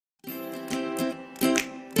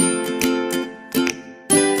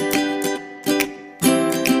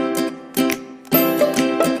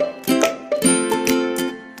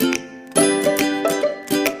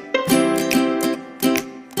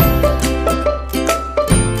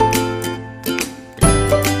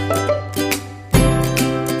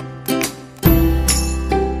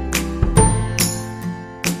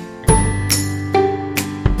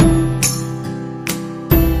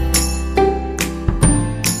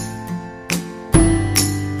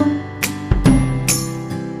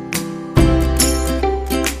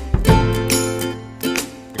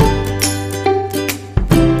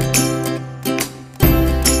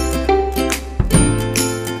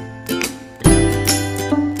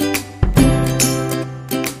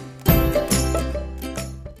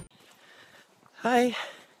Hi.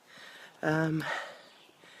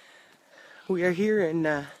 We are here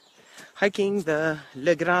in hiking the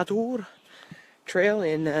Le Grand Tour trail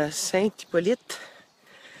in Saint-Hipolyte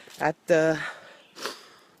at the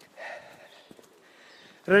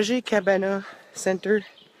Cabana Center,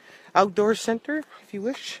 outdoor center, if you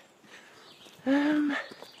wish.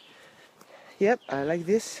 Yep, I like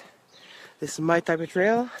this. This is my type of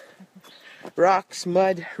trail. Rocks,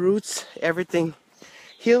 mud, roots, everything.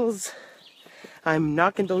 Hills. I'm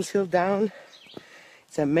knocking those hills down.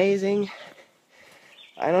 It's amazing.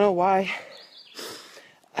 I don't know why.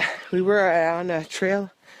 We were on a trail.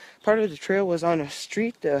 Part of the trail was on a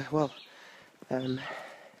street. Like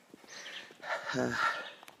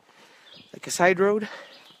a side road.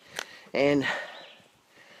 And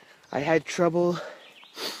I had trouble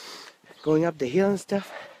going up the hill and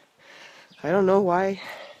stuff. I don't know why.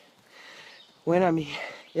 When I'm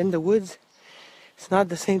in the woods, it's not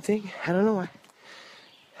the same thing. I don't know why.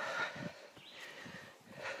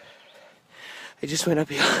 I just went up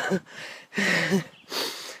here.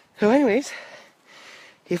 So anyways,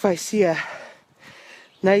 if I see a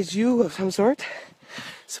nice view of some sort,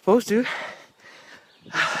 supposed to,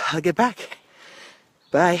 I'll get back.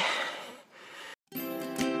 Bye.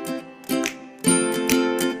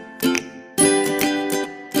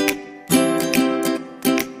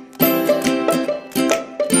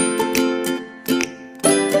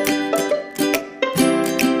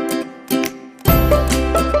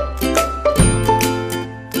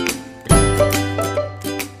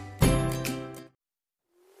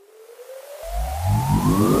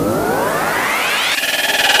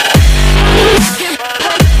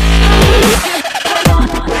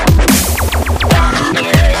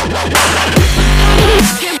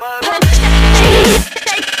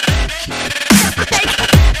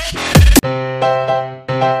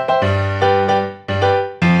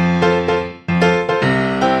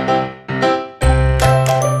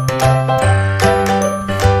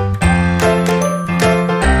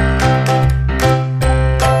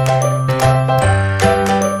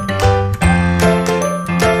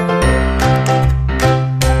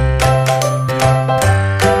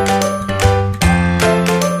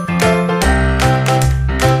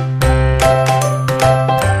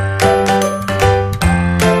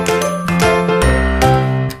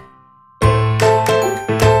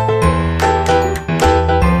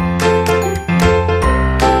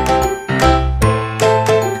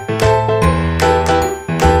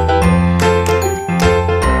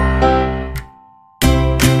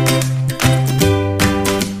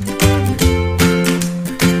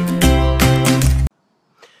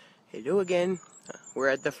 Hello again. We're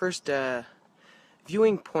at the first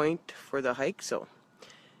viewing point for the hike, so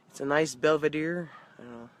it's a nice belvedere. I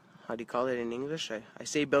don't know, how do you call it in English? I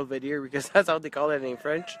say belvedere because that's how they call it in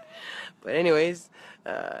French. But anyways,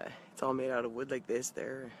 it's all made out of wood like this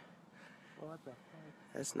there.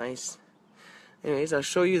 That's nice. Anyways, I'll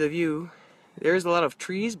show you the view. There's a lot of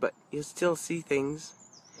trees, but you'll still see things.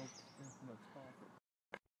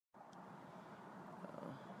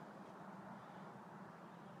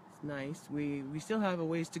 Nice. We still have a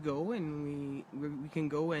ways to go, and we can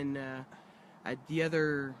go and at the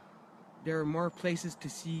other, there are more places to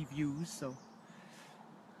see views, so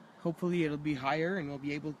hopefully it'll be higher and we'll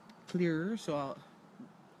be able clearer, so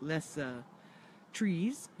less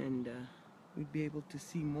trees, and we'd be able to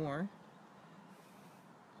see more,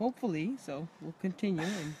 hopefully. So we'll continue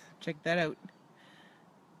and check that out.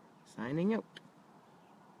 Signing out.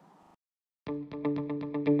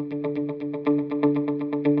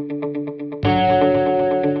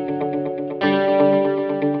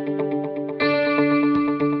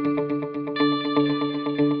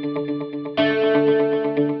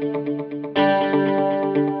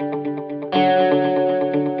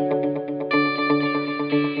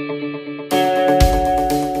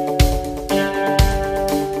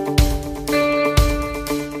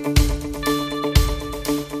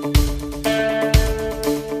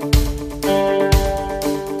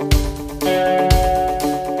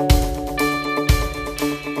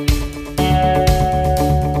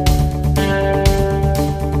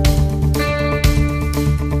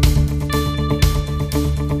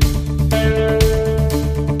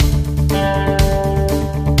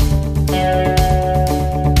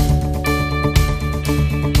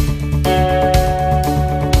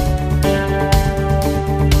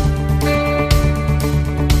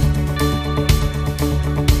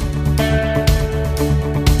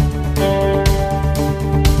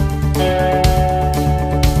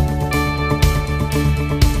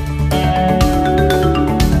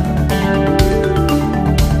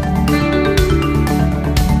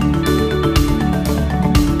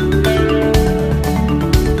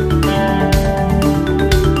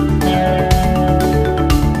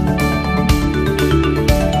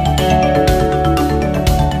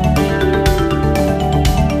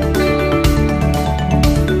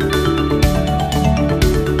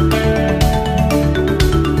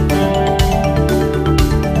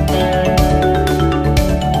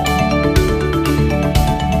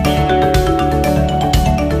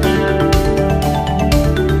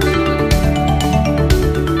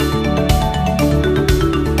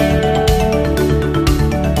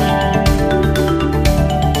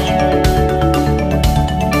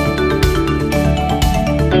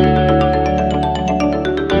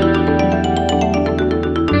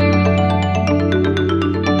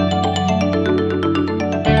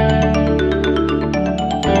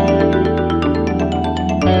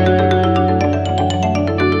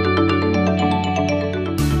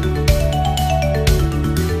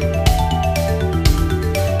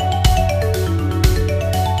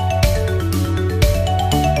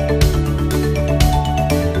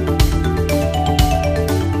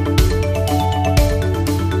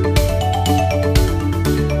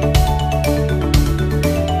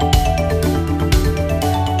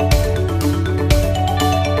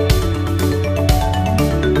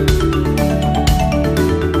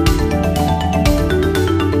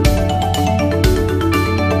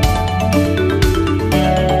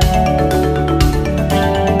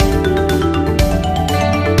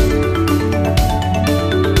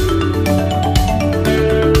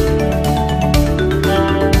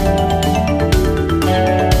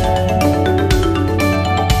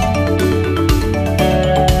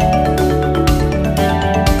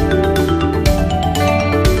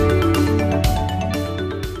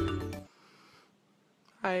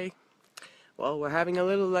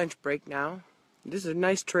 lunch break now. This is a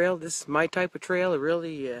nice trail. This is my type of trail. I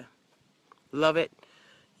really love it.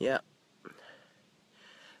 Yeah.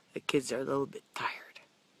 The kids are a little bit tired.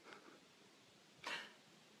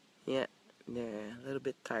 Yeah, they're a little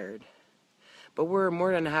bit tired. But we're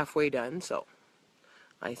more than halfway done, so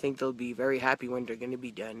I think they'll be very happy when they're going to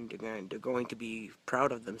be done. They're going to be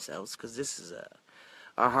proud of themselves because this is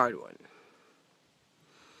a hard one.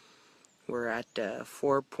 We're at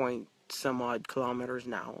 4 point some odd kilometers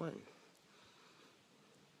now, and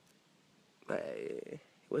it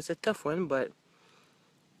was a tough one, but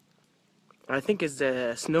I think it's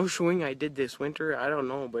the snowshoeing I did this winter. I don't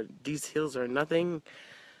know, but these hills are nothing.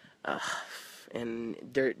 And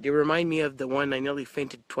they remind me of the one I nearly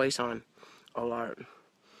fainted twice on a lot.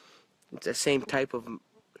 It's the same type of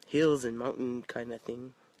hills and mountain kind of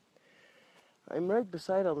thing. I'm right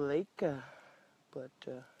beside a lake, but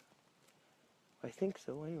I think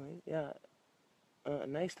so anyway. Yeah, a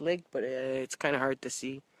nice lake, but it's kind of hard to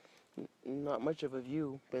see. Not much of a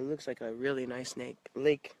view, but it looks like a really nice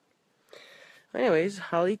lake. Anyways,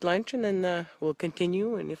 I'll eat lunch and then we'll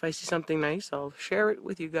continue, and if I see something nice, I'll share it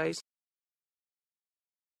with you guys.